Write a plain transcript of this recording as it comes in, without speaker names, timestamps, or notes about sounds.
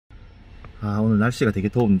오늘 날씨가 되게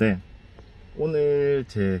더운데 오늘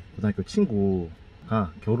제 고등학교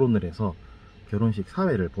친구가 결혼을 해서 결혼식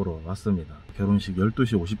사회를 보러 왔습니다. 결혼식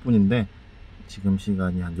 12시 50분인데 지금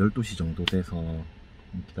시간이 한 12시 정도 돼서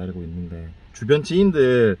기다리고 있는데, 주변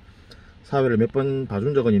지인들 사회를 몇 번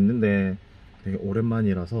봐준 적은 있는데 되게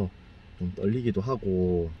오랜만이라서 좀 떨리기도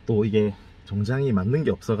하고, 또 이게 정장이 맞는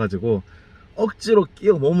게 없어가지고 억지로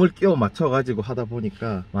몸을 끼워 맞춰가지고 하다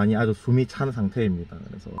보니까 많이 아주 숨이 찬 상태입니다.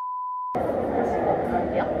 그래서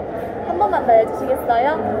한 번만 더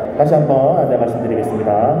해주시겠어요? 다시 한번 안내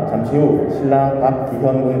말씀드리겠습니다. 잠시 후 신랑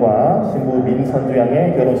박기현 군과 신부 민선주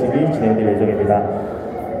양의 결혼식이 진행될 예정입니다.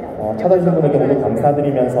 찾아주신 분들께 모두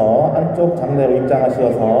감사드리면서 안쪽 장례로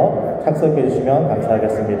입장하시어서 착석해 주시면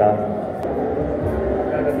감사하겠습니다.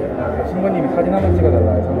 신부님이 사진 한번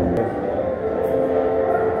찍어달라 해서.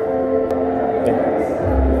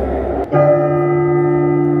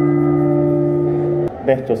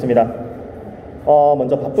 네, 좋습니다.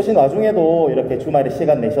 먼저 바쁘신 와중에도 이렇게 주말에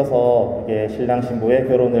시간 내셔서 신랑 신부의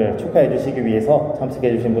결혼을 축하해 주시기 위해서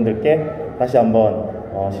참석해 주신 분들께 다시 한번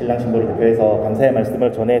신랑 신부를 대표해서 감사의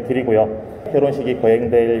말씀을 전해드리고요. 결혼식이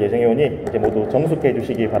거행될 예정이오니 이제 모두 정숙해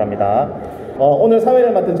주시기 바랍니다. 오늘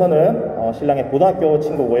사회를 맡은 저는 신랑의 고등학교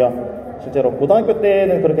친구고요. 실제로 고등학교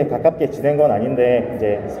때는 그렇게 가깝게 지낸 건 아닌데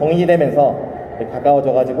이제 성인이 되면서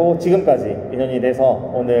가까워져 가지고 지금까지 인연이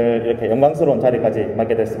돼서 오늘 이렇게 영광스러운 자리까지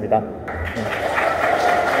맡게 됐습니다.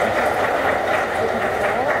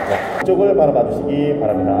 이쪽을 바라봐 주시기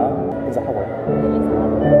바랍니다. 인사하고.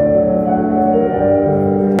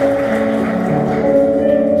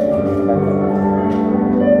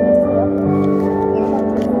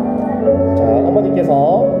 자,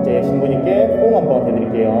 어머니께서 이제 신부님께 호응 한번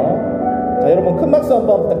해드릴게요. 자, 여러분 큰 박수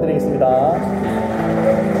한번 부탁드리겠습니다.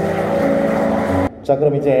 자,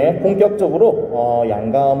 그럼 이제 본격적으로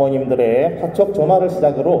양가 어머님들의 화촉 전화를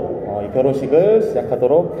시작으로 이 결혼식을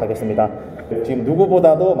시작하도록 하겠습니다. 지금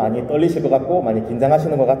누구보다도 많이 떨리실 것 같고 많이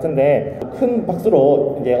긴장하시는 것 같은데 큰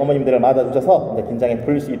박수로 이제 어머님들을 맞아주셔서 이제 긴장에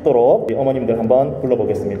풀릴 수 있도록 어머님들 한번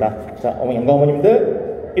불러보겠습니다. 자, 양가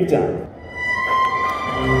어머님들 입장.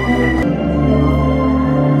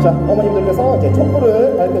 자, 어머님들께서 이제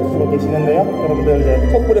촛불을 밝혀주시고 계시는데요. 여러분들 이제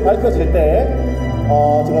촛불이 밝혀질 때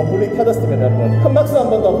지금 불이 켜졌습니다. 여러분 큰 박수 한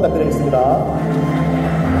번 더 부탁드리겠습니다.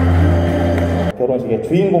 결혼식의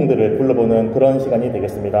주인공들을 불러보는 그런 시간이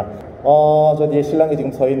되겠습니다. 저 뒤에 신랑이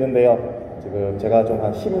지금 서 있는데요. 지금 제가 좀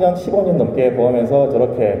한 10년, 15년 넘게 보면서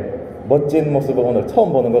저렇게 멋진 모습을 오늘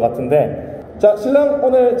처음 보는 것 같은데, 자, 신랑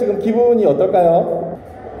오늘 지금 기분이 어떨까요?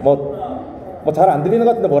 뭐 잘 안 들리는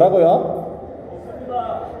것 같은데 뭐라고요?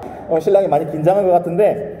 신랑이 많이 긴장한 것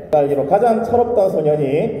같은데, 알기로 가장 철없던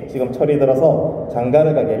소년이 지금 철이 들어서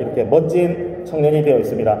장가를 가게 이렇게 멋진 청년이 되어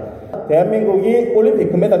있습니다. 대한민국이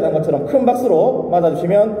올림픽 금메달 딴 것처럼 큰 박수로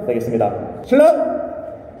맞아주시면 되겠습니다. 신랑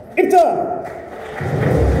입장!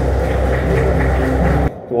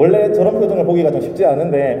 원래 저런 표정을 보기가 좀 쉽지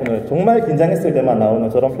않은데 오늘 정말 긴장했을 때만 나오는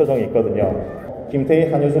저런 표정이 있거든요.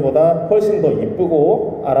 김태희 한효주보다 훨씬 더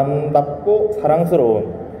이쁘고 아름답고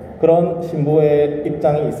사랑스러운 그런 신부의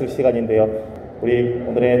입장이 있을 시간인데요. 우리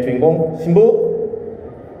오늘의 주인공 신부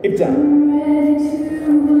입장.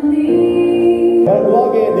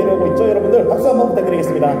 우아하게 내려오고 있죠. 여러분들 박수 한번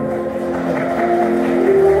부탁드리겠습니다.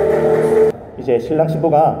 이제 신랑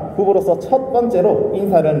신부가 부부로서 첫 번째로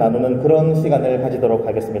인사를 나누는 그런 시간을 가지도록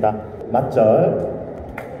하겠습니다. 맞절.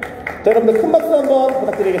 자, 여러분들 큰 박수 한번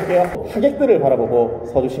부탁드리겠고요. 하객들을 바라보고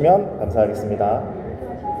서주시면 감사하겠습니다.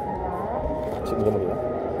 지금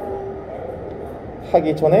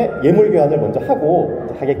하기 전에 예물 교환을 먼저 하고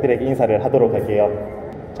하객들에게 인사를 하도록 할게요.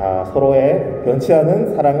 자, 서로의 변치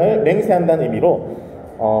않은 사랑을 맹세한다는 의미로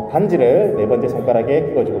반지를 네 번째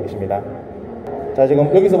손가락에 끼워주고 계십니다. 자, 지금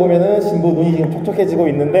여기서 보면은 신부 눈이 지금 촉촉해지고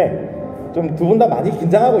있는데 좀 두 분 다 많이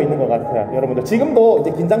긴장하고 있는 것 같아요. 여러분들 지금도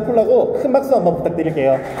이제 긴장 풀라고 큰 박수 한번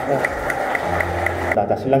부탁드릴게요. 네.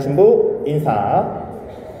 자, 신랑 신부 인사.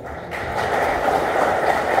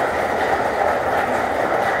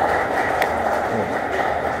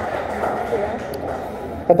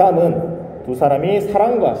 다음은 두 사람이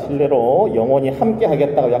사랑과 신뢰로 영원히 함께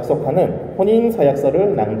하겠다고 약속하는 혼인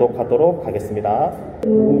서약서를 낭독하도록 하겠습니다.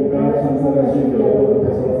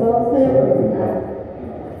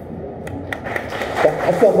 자,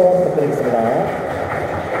 박수 한번 부탁드리겠습니다.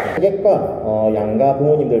 하객과 양가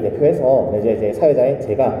부모님들 대표해서 이제 사회자인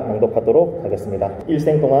제가 낭독하도록 하겠습니다.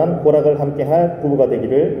 일생 동안 고락을 함께할 부부가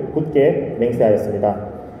되기를 굳게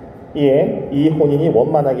맹세하였습니다. 이에 이 혼인이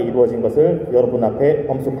원만하게 이루어진 것을 여러분 앞에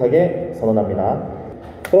엄숙하게 선언합니다.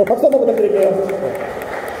 그럼 박수 한번 부탁드릴게요.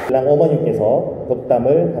 신랑 어머님께서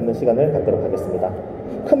덕담을 갖는 시간을 갖도록 하겠습니다.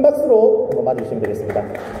 큰 박수로 한번 맞아주시면 되겠습니다.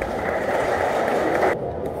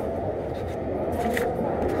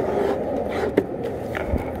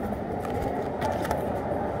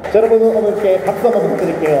 자, 여러분 어머님께 박수 한번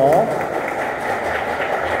부탁드릴게요.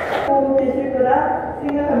 도움 되실 거라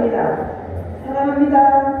생각합니다.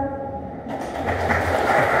 사랑합니다.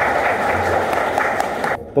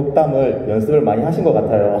 덕담을 연습을 많이 하신 것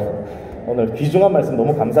같아요. 오늘 귀중한 말씀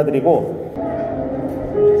너무 감사드리고,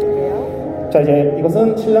 자, 이제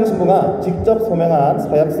이것은 신랑 신부가 직접 소명한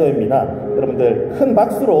서약서입니다. 여러분들 큰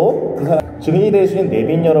박수로 두 사람 증인이 되어주신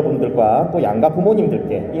내빈 여러분들과 또 양가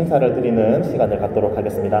부모님들께 인사를 드리는 시간을 갖도록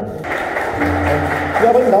하겠습니다. 우리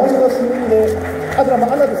아버님 나오셔서 아들 한번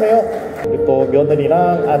안아주세요. 그리고 또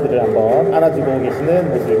며느리랑 아들을 한번 안아주고 계시는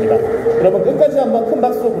모습입니다. 여러분 끝까지 한번 큰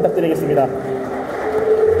박수 부탁드리겠습니다.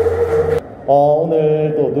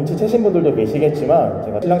 오늘 또 눈치채신 분들도 계시겠지만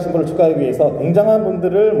제가 신랑 신부를 축하하기 위해서 굉장한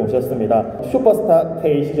분들을 모셨습니다. 슈퍼스타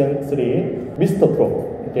K 시즌3 미스터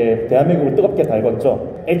프로, 이렇게 대한민국을 뜨겁게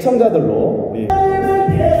달궜죠. 애청자들로 우리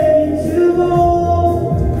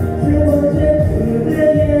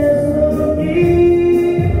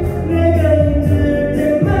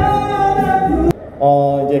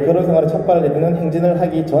이제 결혼 생활의 첫 발을 내딛는 행진을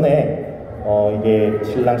하기 전에 이게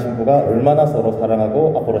신랑 신부가 얼마나 서로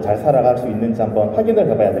사랑하고 앞으로 잘 살아갈 수 있는지 한번 확인을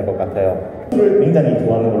해봐야 될 것 같아요. 술을 굉장히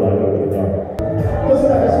좋아하는 걸로 알고 있거든요.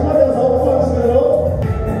 그렇습니다. 신부에서 수고하시면서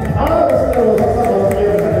알아보시려고 박수 한번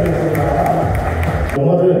부탁드리겠습니다.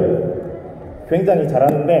 영어를 굉장히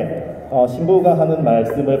잘하는데 신부가 하는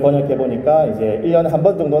말씀을 번역해보니까 이제 1년에 한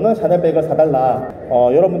번 정도는 샤넬백을 사달라,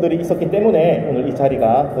 여러분들이 있었기 때문에 오늘 이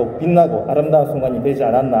자리가 더욱 빛나고 아름다운 순간이 되지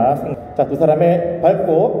않았나. 자, 두 사람의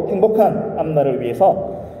밝고 행복한 앞날을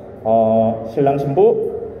위해서 신랑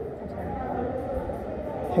신부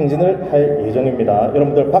행진을 할 예정입니다.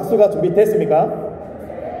 여러분들 박수가 준비됐습니까?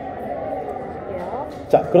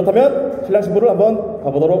 자, 그렇다면 신랑 신부를 한번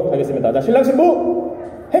가보도록 하겠습니다. 자, 신랑 신부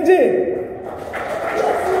행진!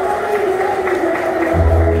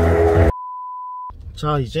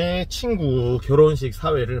 자, 이제 친구 결혼식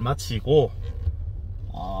사회를 마치고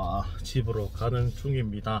집으로 가는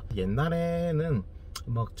중입니다. 옛날에는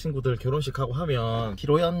막 친구들 결혼식 하고 하면披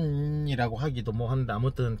露宴이라고 하기도 뭐 하는데,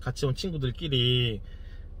 아무튼 같이 온 친구들끼리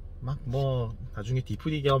막 뭐 나중에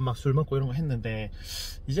디프리 겸 막 술 먹고 이런 거 했는데,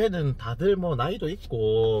 이제는 다들 뭐 나이도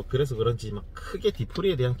있고 그래서 그런지 막 크게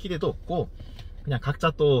디프리에 대한 기대도 없고, 그냥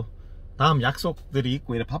각자 또 다음 약속들이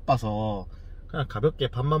있고 이래 바빠서 그냥 가볍게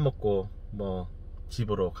밥만 먹고 뭐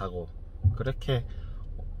집으로 가고, 그렇게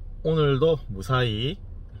오늘도 무사히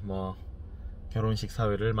뭐 결혼식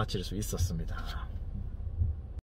사회를 마칠 수 있었습니다.